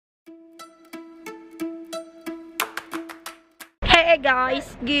Hey guys,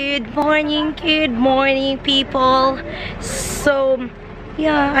 good morning people. So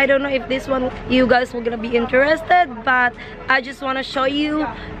yeah, I don't know if this one you guys will gonna be interested, but I just want to show you,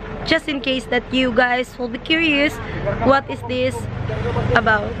 just in case that you guys will be curious, what is this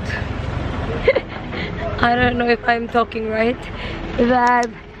about. I don't know if I'm talking right, but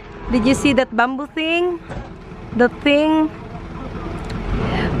did you see that bamboo thing? The thing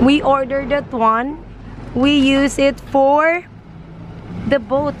we ordered, that one we use it for the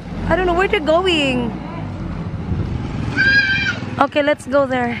boat. I don't know where they're going. Okay, let's go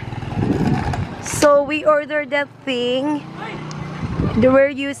there. So we ordered that thing.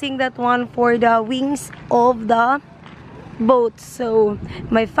 We're using that one for the wings of the boat. So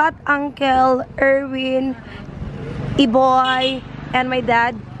my fat uncle, Erwin, Iboy, and my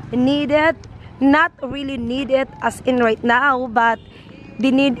dad need it. Not really need it as in right now, but they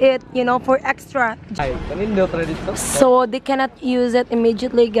need it, you know, for extra. So they cannot use it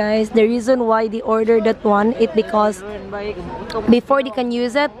immediately, guys. The reason why they ordered that one is because before they can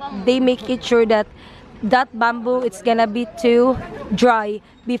use it, they make it sure that that bamboo it's gonna be too dry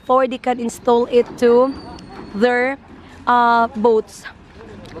before they can install it to their boats.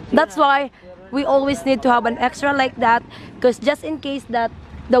 That's why we always need to have an extra like that, because just in case that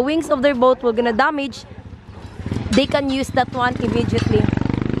the wings of their boat will gonna damage, they can use that one immediately.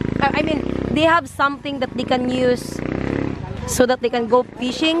 I mean, they have something that they can use so that they can go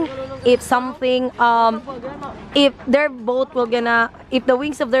fishing if something, if their boat will gonna, if the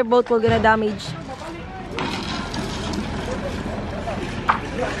wings of their boat will gonna damage.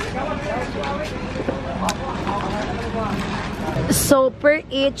 So per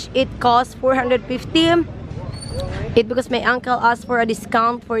each, it costs 450. It because my uncle asked for a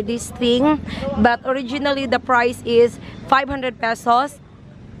discount for this thing, but originally the price is 500 pesos.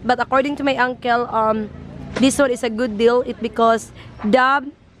 But according to my uncle, this one is a good deal. It because the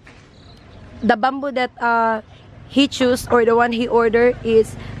bamboo that he chose, or the one he ordered,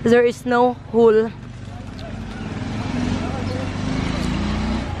 is there is no hole.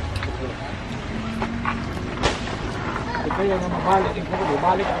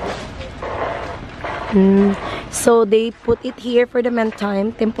 So they put it here for the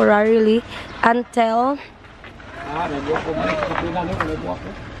meantime, temporarily, until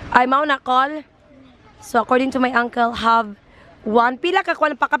ay mao na call. So according to my uncle, have one pila ka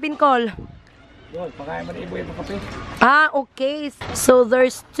kwan pakapin call. Ah, okay. So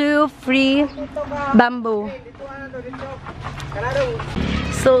there's 2 free bamboo.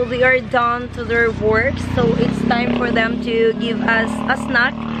 So they are done to their work. So it's time for them to give us a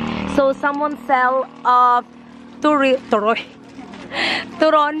snack. So someone sell turon.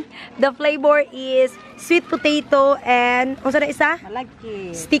 The flavor is sweet potato and also na isa?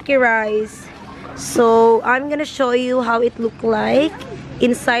 Sticky rice. So I'm gonna show you how it look like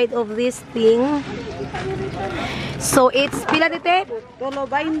inside of this thing. So it's pila dite?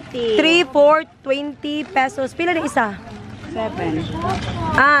 3, 4, 20 pesos. Pila na isa? 7.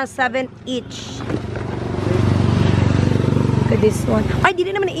 Ah, 7 each. Look at this one. Ay, di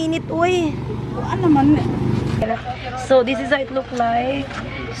naman init, uy. Ano man? So this is how it look like.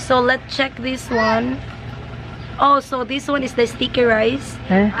 So let's check this one. Oh, so this one is the sticky rice.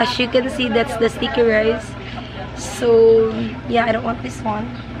 As you can see, that's the sticky rice. So yeah, I don't want this one.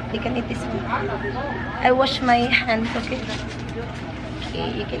 You can eat this one. I wash my hands, okay?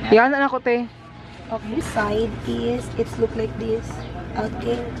 Okay, you can have. Yan na ako, te. Okay, side is it's look like this.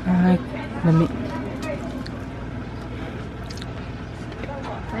 Okay. Alright, lami.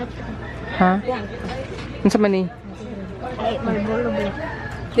 Ha? Ano sa mani?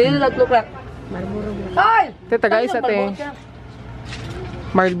 Dito look like ay! Te, taga isa, te.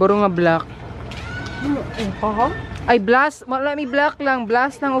 Marlboro nga black. Ay, blast. Wala may black lang.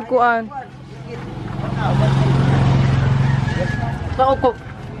 Blast lang uguan. Paupo.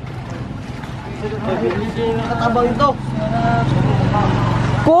 Nakatabaw ito.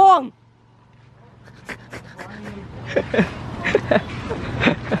 Kung!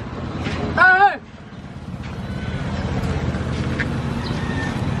 Ay!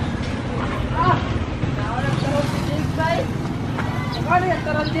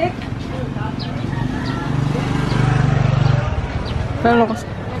 Ano kasi?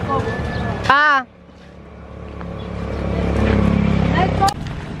 Ah!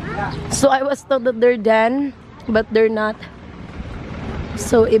 So I was told that they're done, but they're not.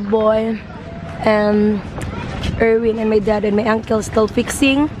 So Iboy and Erwin and my dad and my uncle still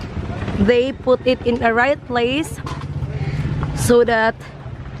fixing. They put it in a right place so that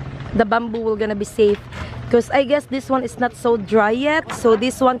the bamboo will gonna be safe. Because I guess this one is not so dry yet, so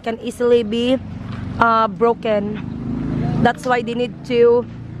this one can easily be broken. That's why they need to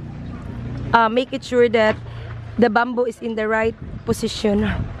make it sure that the bamboo is in the right position.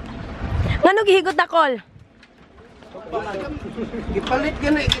 Ngano gihigot na kol? Gipalit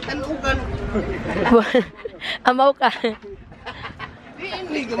gani kitanugan. Amaw ka.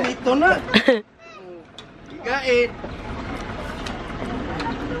 Hindi gamito na. Gait.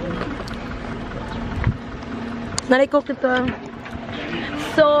 Narikok ito.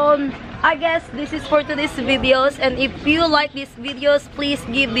 So, I guess this is for today's videos, and if you like these videos, please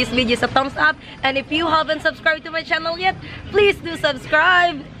give these videos a thumbs up, and if you haven't subscribed to my channel yet, please do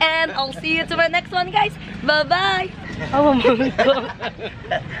subscribe, and I'll see you to my next one, guys. Bye bye. Oh my God.